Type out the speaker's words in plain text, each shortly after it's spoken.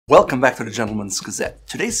Welcome back to the Gentleman's Gazette.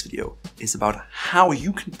 Today's video is about how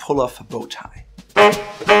you can pull off a bow tie.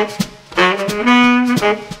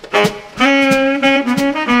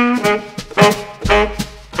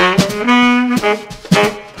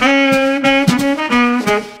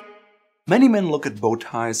 Many men look at bow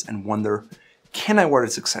ties and wonder, can I wear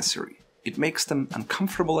this accessory? It makes them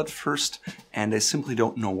uncomfortable at first and they simply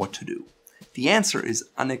don't know what to do. The answer is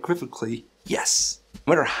unequivocally yes.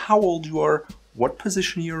 No matter how old you are, what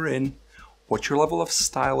position you're in, what your level of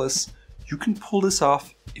style is, you can pull this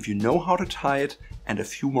off if you know how to tie it and a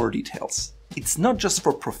few more details. It's not just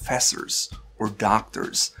for professors or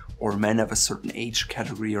doctors or men of a certain age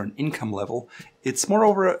category or an income level. It's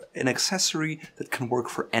moreover an accessory that can work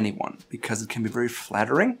for anyone because it can be very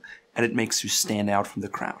flattering and it makes you stand out from the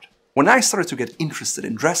crowd. When I started to get interested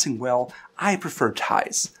in dressing well, I preferred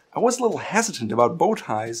ties. I was a little hesitant about bow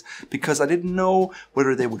ties because I didn't know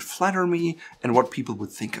whether they would flatter me and what people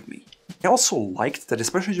would think of me. I also liked that,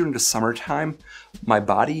 especially during the summertime, my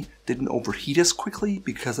body didn't overheat as quickly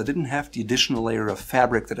because I didn't have the additional layer of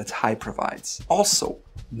fabric that a tie provides. Also,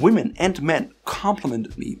 women and men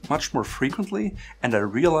complimented me much more frequently, and I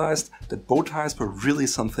realized that bow ties were really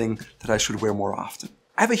something that I should wear more often.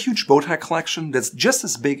 I have a huge bow tie collection that's just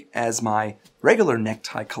as big as my regular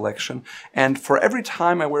necktie collection, and for every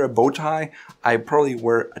time I wear a bow tie, I probably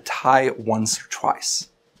wear a tie once or twice.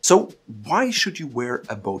 So why should you wear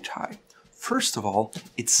a bow tie? First of all,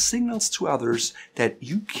 it signals to others that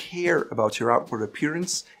you care about your outward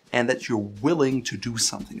appearance and that you're willing to do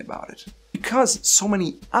something about it. Because so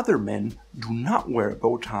many other men do not wear a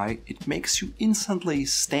bow tie, it makes you instantly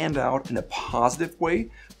stand out in a positive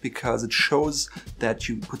way because it shows that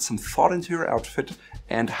you put some thought into your outfit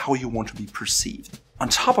and how you want to be perceived. On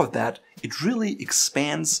top of that, it really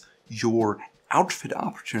expands your outfit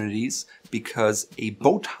opportunities because a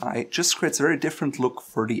bow tie just creates a very different look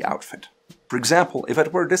for the outfit. For example, if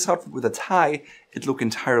I'd wear this outfit with a tie, it'd look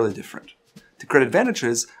entirely different. The great advantage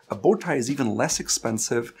is a bow tie is even less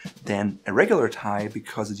expensive than a regular tie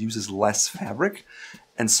because it uses less fabric,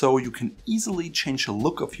 and so you can easily change the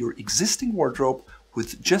look of your existing wardrobe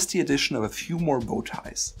with just the addition of a few more bow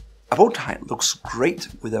ties. A bow tie looks great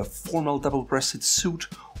with a formal double-breasted suit,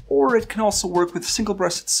 or it can also work with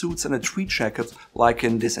single-breasted suits and a tweed jacket like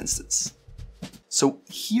in this instance. So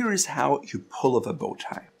here is how you pull off a bow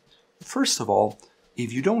tie. First of all,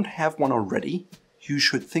 if you don't have one already, you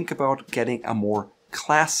should think about getting a more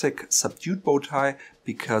classic subdued bow tie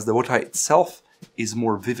because the bow tie itself is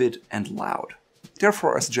more vivid and loud.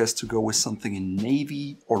 Therefore, I suggest to go with something in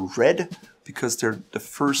navy or red because they're the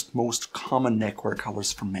first most common neckwear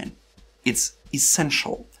colors for men. It's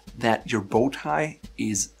essential that your bow tie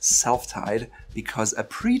is self-tied because a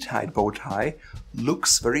pre-tied bow tie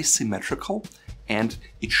looks very symmetrical and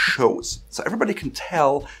it shows. So everybody can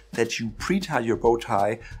tell that you pre-tied your bow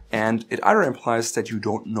tie, and it either implies that you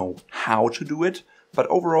don't know how to do it, but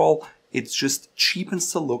overall it just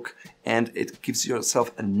cheapens the look and it gives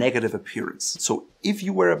yourself a negative appearance. So if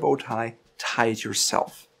you wear a bow tie, tie it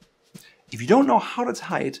yourself. If you don't know how to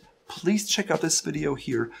tie it, please check out this video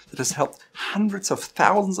here that has helped hundreds of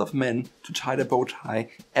thousands of men to tie the bow tie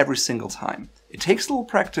every single time. It takes a little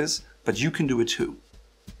practice, but you can do it too.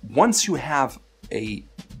 Once you have a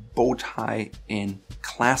bow tie in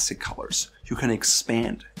classic colors, you can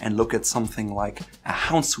expand and look at something like a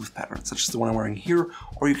houndstooth pattern, such as the one I'm wearing here,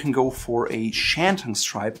 or you can go for a shantung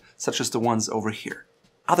stripe, such as the ones over here.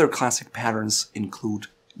 Other classic patterns include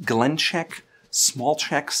Glen check, small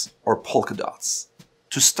checks, or polka dots.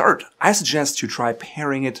 To start, I suggest you try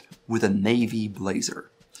pairing it with a navy blazer.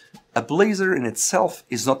 A blazer in itself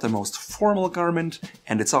is not the most formal garment,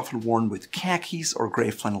 and it's often worn with khakis or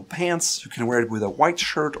gray flannel pants. You can wear it with a white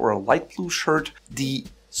shirt or a light blue shirt. The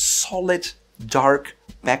solid, dark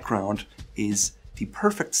background is the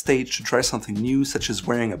perfect stage to try something new, such as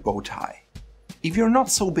wearing a bow tie. If you're not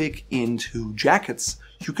so big into jackets,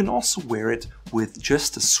 you can also wear it with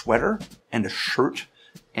just a sweater and a shirt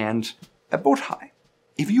and a bow tie.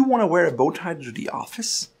 If you want to wear a bow tie to the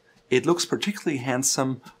office, it looks particularly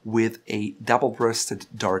handsome with a double-breasted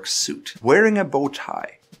dark suit. Wearing a bow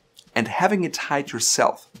tie and having it tied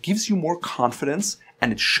yourself gives you more confidence,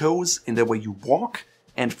 and it shows in the way you walk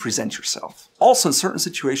and present yourself. Also, in certain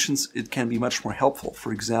situations, it can be much more helpful.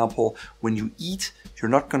 For example, when you eat, you're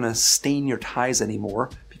not going to stain your ties anymore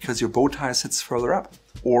because your bow tie sits further up.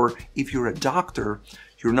 Or if you're a doctor,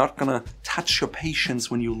 you're not going to touch your patients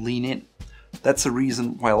when you lean in. That's the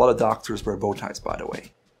reason why a lot of doctors wear bow ties, by the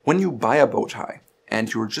way. When you buy a bow tie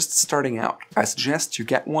and you're just starting out, I suggest you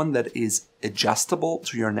get one that is adjustable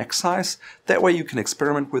to your neck size. That way you can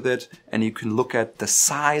experiment with it and you can look at the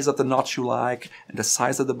size of the knot you like and the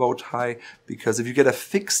size of the bow tie, because if you get a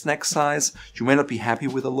fixed neck size, you may not be happy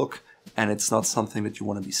with the look and it's not something that you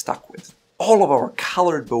want to be stuck with. All of our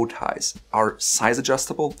colored bow ties are size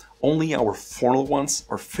adjustable. Only our formal ones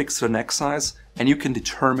are fixed to the neck size, and you can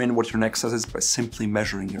determine what your neck size is by simply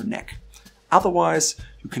measuring your neck. Otherwise,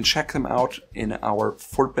 you can check them out in our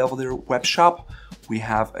Fort Belvedere web shop. We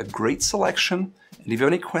have a great selection, and if you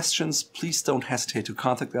have any questions, please don't hesitate to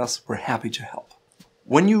contact us. We're happy to help.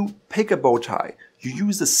 When you pick a bow tie, you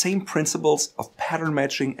use the same principles of pattern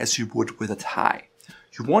matching as you would with a tie.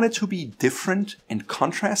 You want it to be different and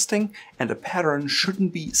contrasting, and the pattern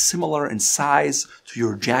shouldn't be similar in size to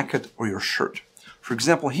your jacket or your shirt. For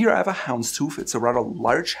example, here I have a houndstooth. It's a rather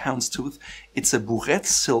large houndstooth. It's a bourrette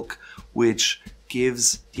silk, which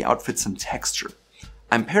gives the outfit some texture.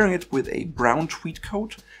 I'm pairing it with a brown tweed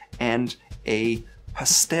coat and a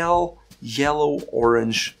pastel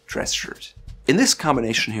yellow-orange dress shirt. In this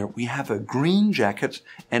combination here, we have a green jacket,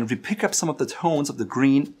 and we pick up some of the tones of the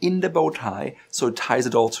green in the bow tie, so it ties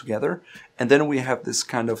it all together. And then we have this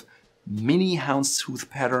kind of mini houndstooth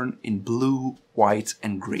pattern in blue, white,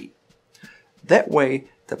 and green. That way,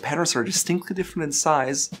 the patterns are distinctly different in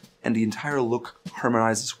size, and the entire look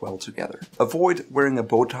harmonizes well together. Avoid wearing a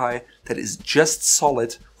bow tie that is just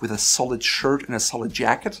solid with a solid shirt and a solid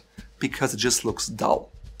jacket, because it just looks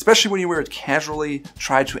dull. Especially when you wear it casually,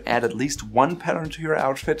 try to add at least one pattern to your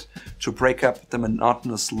outfit to break up the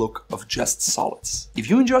monotonous look of just solids. If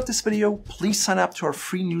you enjoyed this video, please sign up to our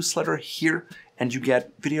free newsletter here, and you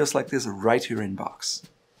get videos like this right to your inbox.